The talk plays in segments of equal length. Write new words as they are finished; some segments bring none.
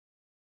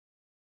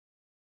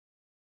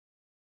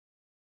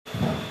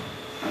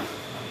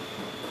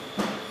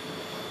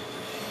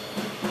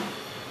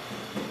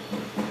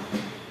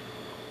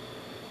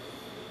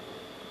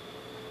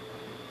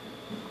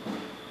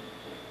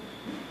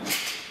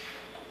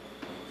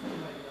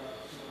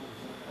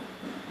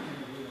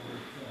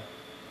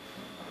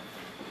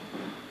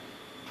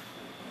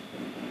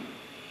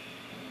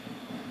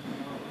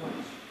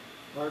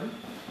Pardon?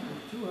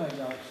 There's two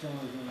hydraulic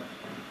cylinders in it.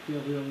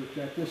 You'll be able to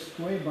check. This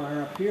sway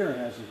bar up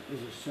here is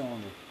a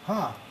cylinder.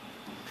 Huh.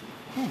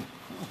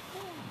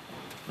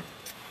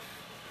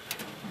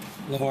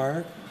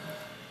 Lord.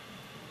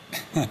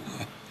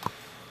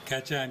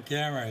 Catch you on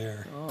camera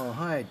here. Oh,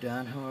 hi,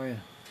 Don. How are you?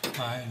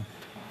 Fine.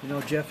 You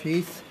know Jeff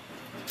Heath?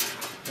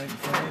 Right in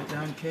front of you,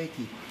 Don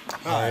Cakey.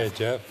 Hi,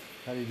 Jeff.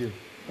 How do you do?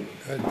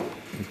 Good.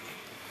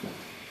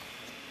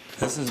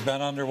 This has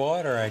been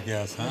underwater, I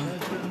guess, huh?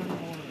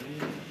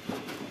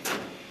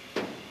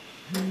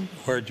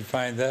 Where'd you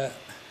find that?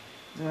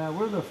 Yeah,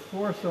 we're the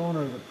fourth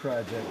owner of the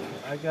project.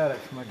 I got it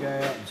from a guy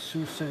out in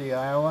Sioux City,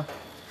 Iowa.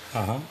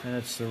 Uh-huh. And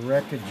it's the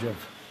wreckage of,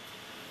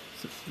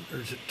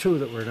 there's two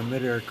that were in a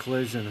mid-air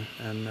collision,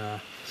 and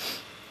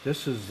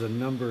this is the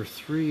number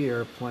 3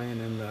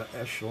 airplane in the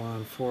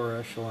echelon, 4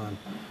 echelon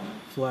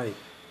flight.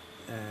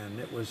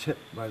 And it was hit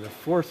by the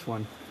fourth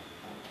one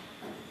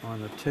on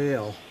the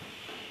tail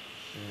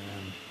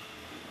and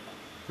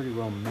pretty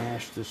well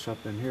mashed this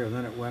up in here.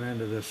 Then it went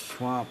into this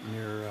swamp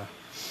near,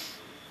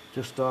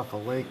 just off a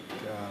lake,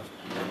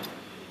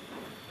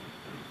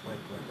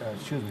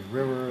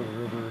 river,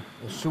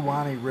 the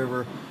Suwannee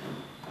River,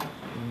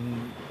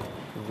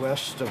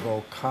 west of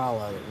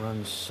Ocala. It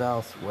runs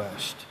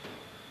southwest.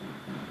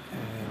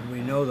 And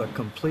we know the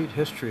complete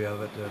history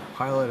of it. The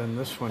pilot in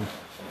this one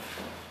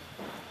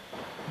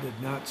did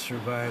not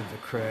survive the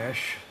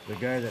crash. The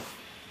guy that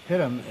hit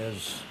him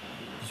is,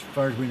 as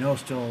far as we know,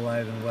 still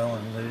alive and well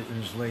in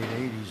his late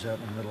 80s out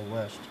in the Middle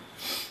West.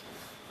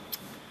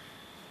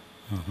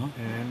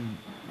 And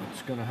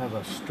it's going to have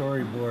a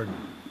storyboard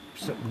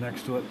sitting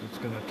next to it that's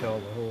going to tell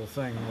the whole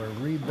thing. We're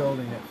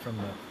rebuilding it from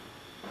the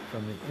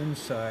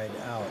inside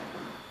out,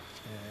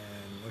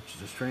 and which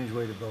is a strange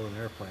way to build an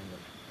airplane. But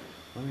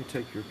let me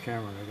take your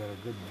camera, and I got a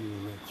good view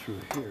right through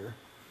here.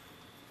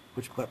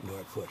 Which button do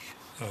I push?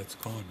 Oh, it's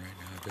going right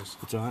now. Just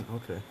It's on?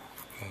 Okay.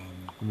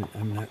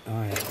 I'm not, all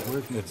right.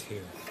 It's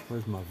here.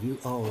 Where's my view?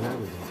 Oh, there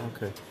we go.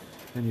 Okay.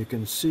 And you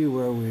can see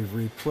where we've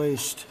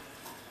replaced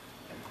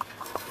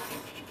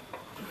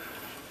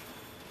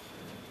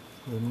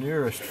the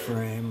nearest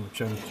frame,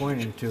 which I'm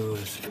pointing to,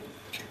 is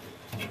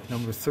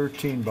number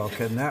 13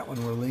 bulkhead, and that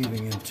one we're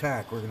leaving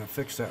intact. We're going to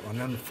fix that one.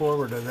 Then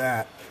forward of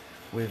that,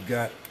 we've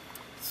got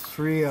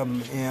 3 of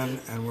them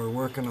in, and we're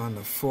working on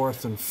the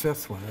 4th and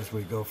 5th one as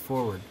we go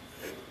forward.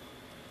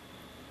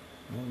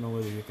 I don't know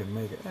whether you can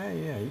make it.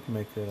 Yeah, you can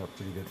make that up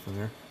pretty good from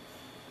there.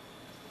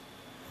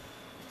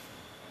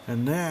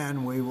 And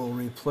then we will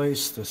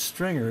replace the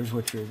stringers,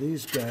 which are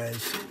these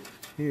guys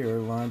here,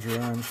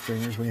 longeron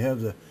stringers. We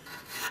have the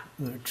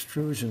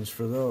extrusions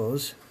for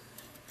those.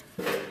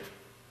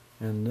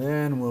 And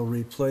then we'll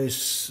repair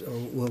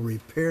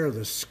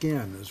the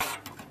skin.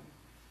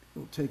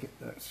 We'll take it,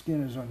 the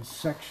skin is on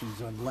sections,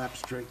 on lap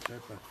straight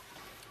type of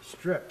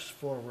strips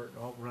forward,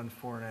 all run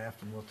 4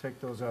 1/2, and we'll take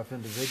those off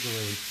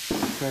individually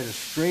and try to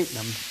straighten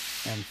them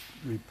and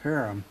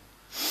repair them.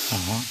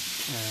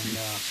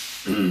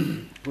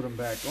 And put them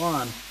back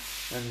on.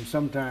 And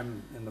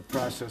sometime in the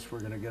process,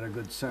 we're going to get a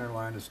good center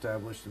line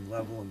established and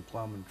level and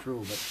plumb and true.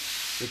 But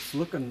it's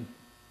looking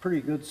pretty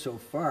good so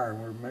far.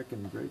 We're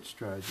making great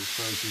strides as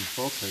far as these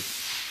bulkheads.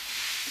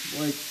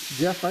 Like,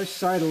 Jeff, I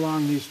sight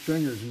along these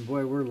stringers, and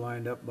boy, we're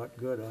lined up but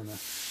good on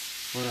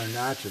our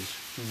notches.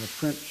 And the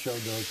print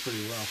showed those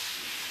pretty well.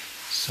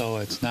 So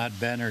it's not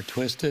bent or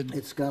twisted?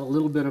 It's got a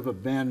little bit of a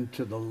bend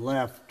to the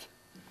left,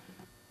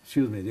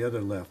 excuse me, the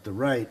other left, the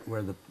right,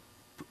 where the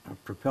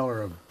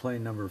propeller of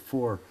plane number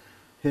 4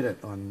 hit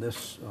it on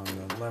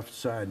the left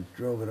side,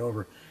 drove it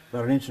over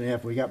about 1.5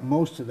 inches. We got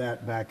most of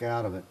that back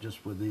out of it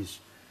just with these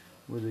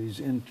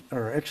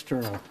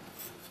external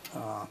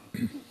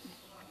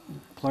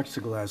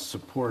plexiglass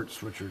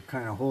supports, which are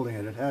kind of holding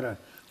it. It had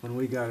when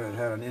we got it, it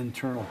had an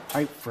internal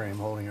pipe frame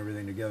holding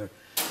everything together,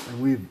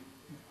 and we've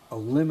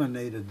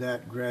eliminated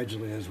that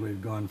gradually as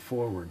we've gone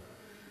forward.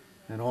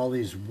 And all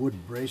these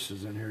wood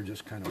braces in here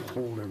just kind of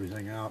hold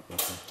everything out.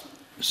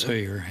 So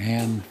you're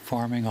hand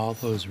forming all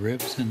those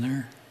ribs in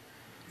there?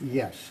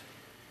 Yes,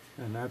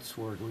 and that's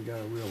where we got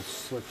a real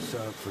slick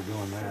setup for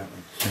doing that.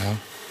 Yeah.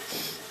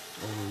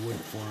 Over wood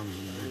forms,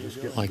 and we're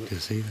just getting Like good. to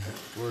see that.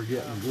 We're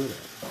getting good at it.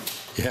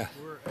 Yeah.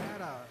 We're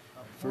at a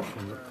first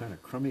one looked kind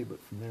of crummy,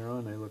 but from there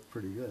on they look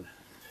pretty good.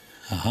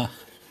 I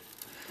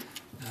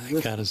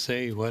gotta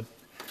say, what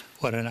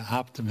an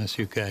optimist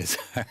you guys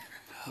are.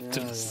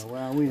 Yeah,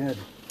 well, we had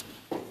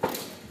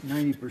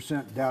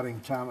 90% doubting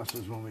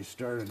Thomases when we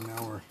started.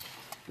 Now we're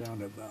down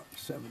to about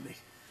 70.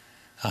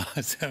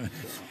 70.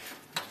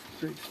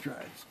 Great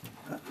strides.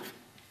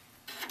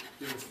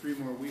 Give us 3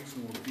 more weeks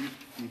and we'll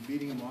be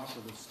beating them off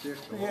with a stick.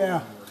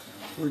 Yeah,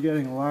 we're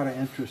getting a lot of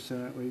interest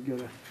in it. We got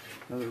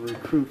another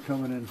recruit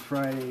coming in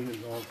Friday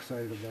who's all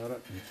excited about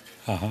it.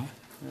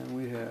 And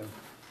we have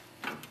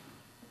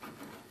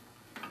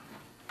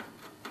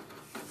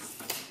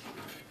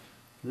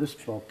this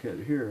bulkhead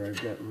here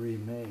I've got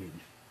remade.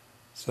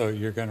 So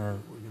you're gonna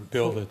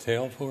build a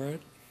tail for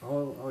it?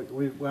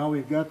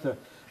 We've got the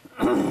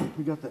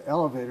we got the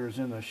elevators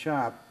in the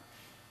shop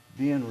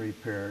being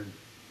repaired,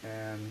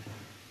 and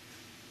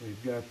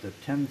we've got the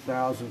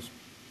 10,000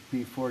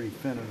 P40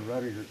 fin and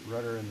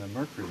rudder in the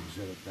Mercury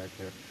exhibit back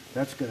there.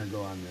 That's gonna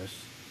go on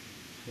this.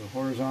 The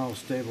horizontal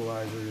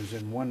stabilizer is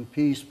in one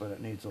piece, but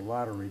it needs a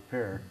lot of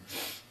repair.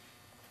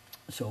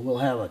 So we'll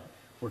have it,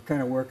 we're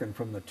kind of working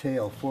from the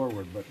tail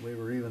forward, but we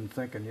were even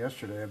thinking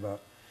yesterday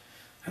about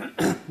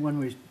when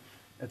we,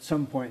 at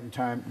some point in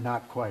time,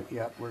 not quite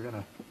yet, we're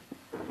gonna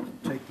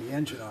take the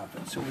engine off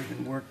it so we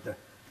can work the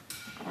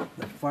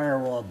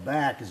firewall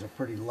back is a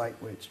pretty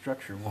lightweight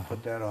structure. We'll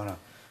put that on a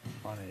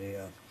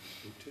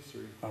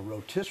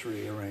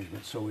rotisserie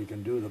arrangement so we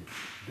can do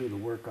the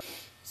work.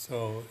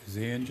 So is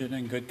the engine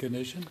in good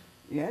condition?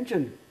 The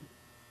engine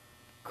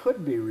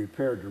could be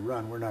repaired to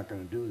run. We're not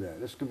going to do that.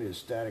 This is going to be a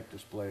static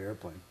display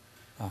airplane.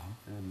 Uh-huh.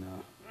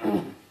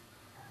 And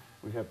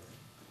we have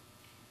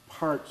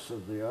parts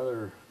of the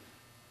other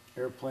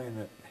airplane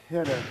that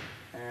hit it,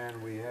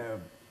 and we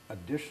have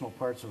additional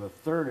parts of a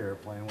third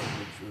airplane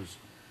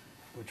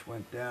which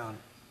went down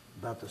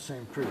about the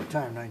same period of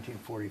time,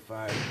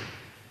 1945,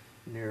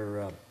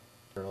 near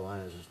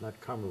Carolinas. It's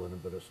not Cumberland,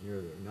 but it's near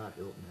there, not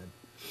Hilton Head.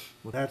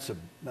 Well, that's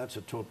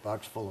a tote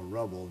box full of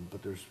rubble,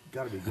 but there's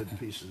got to be good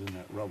pieces in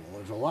that rubble.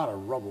 There's a lot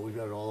of rubble. We've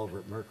got it all over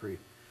at Mercury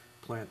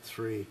Plant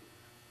 3,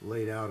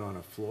 laid out on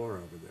a floor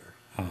over there.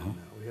 Uh-huh. And,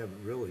 we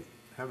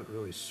haven't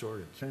really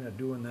sorted. Kind of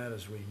doing that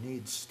as we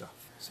need stuff.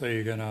 So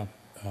you're gonna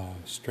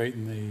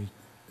straighten the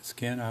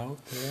skin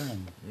out there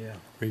and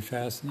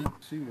refasten it?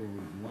 See where we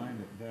lined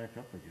it back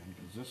up again,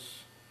 because this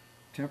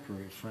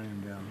temporary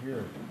frame down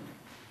here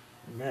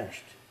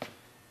meshed,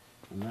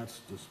 and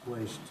that's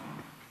displaced.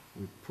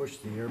 We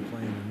pushed the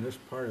airplane in this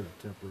part of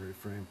the temporary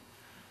frame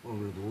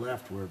over to the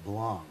left where it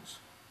belongs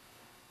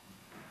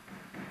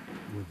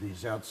with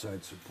these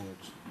outside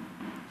supports.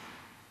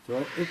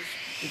 So it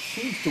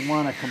seems to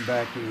want to come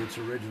back to its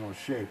original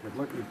shape. But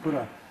look, you put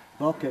a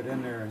bulkhead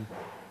in there and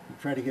you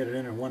try to get it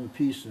in one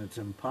piece and it's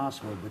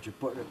impossible, but you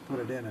put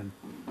it in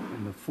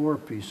the four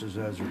pieces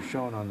as are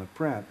shown on the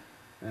print,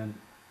 and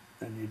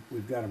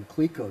we've got them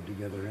clecoed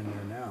together in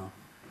there now.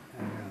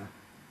 And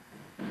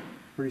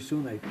pretty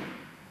soon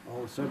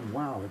all of a sudden,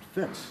 wow, it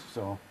fits.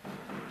 So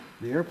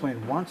the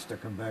airplane wants to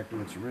come back to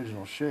its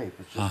original shape.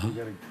 It's just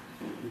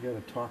we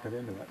gotta talk it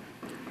into it.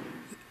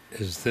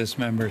 Is this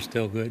member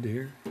still good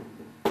here?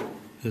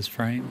 This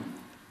frame?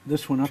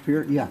 This one up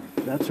here, yeah,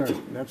 that's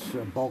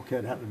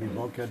bulkhead, happened to be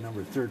bulkhead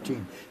number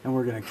 13, and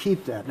we're gonna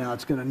keep that. Now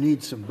it's gonna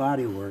need some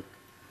body work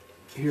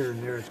here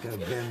and there. It's gonna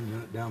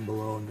bend down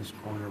below in this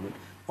corner, but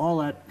all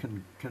that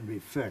can be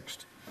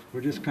fixed.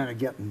 We're just kind of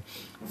getting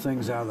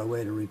things out of the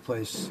way to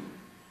replace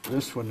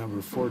this one,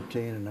 number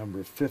 14, and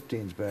number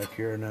 15's back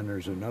here, and then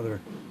there's another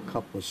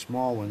couple of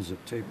small ones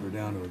that taper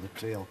down to the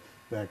tail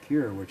back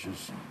here, which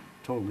is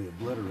totally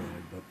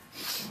obliterated. But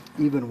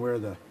even where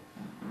in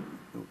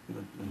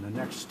the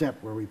next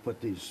step where we put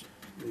these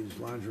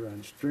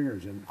longeron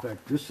stringers in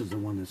fact, this is the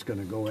one that's going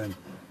to go in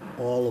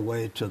all the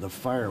way to the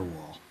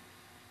firewall.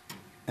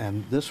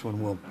 And this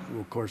one will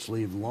of course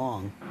leave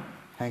long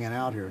hanging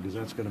out here, because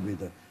that's going to be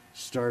the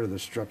start of the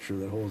structure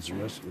that holds the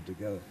rest of it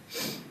together.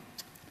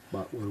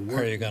 But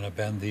Are you going to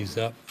bend these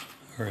up,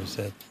 or is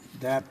it?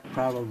 That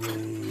probably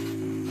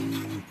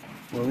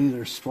will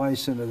either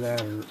splice into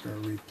that or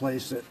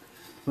replace it,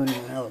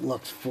 depending on how it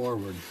looks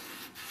forward.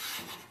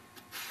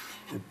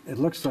 It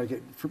looks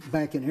like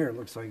back in here, it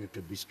looks like it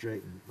could be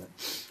straightened, but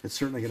it's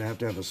certainly going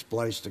to have a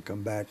splice to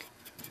come back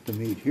to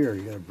meet here.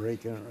 You got a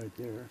break in it right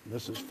there.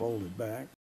 This is folded back.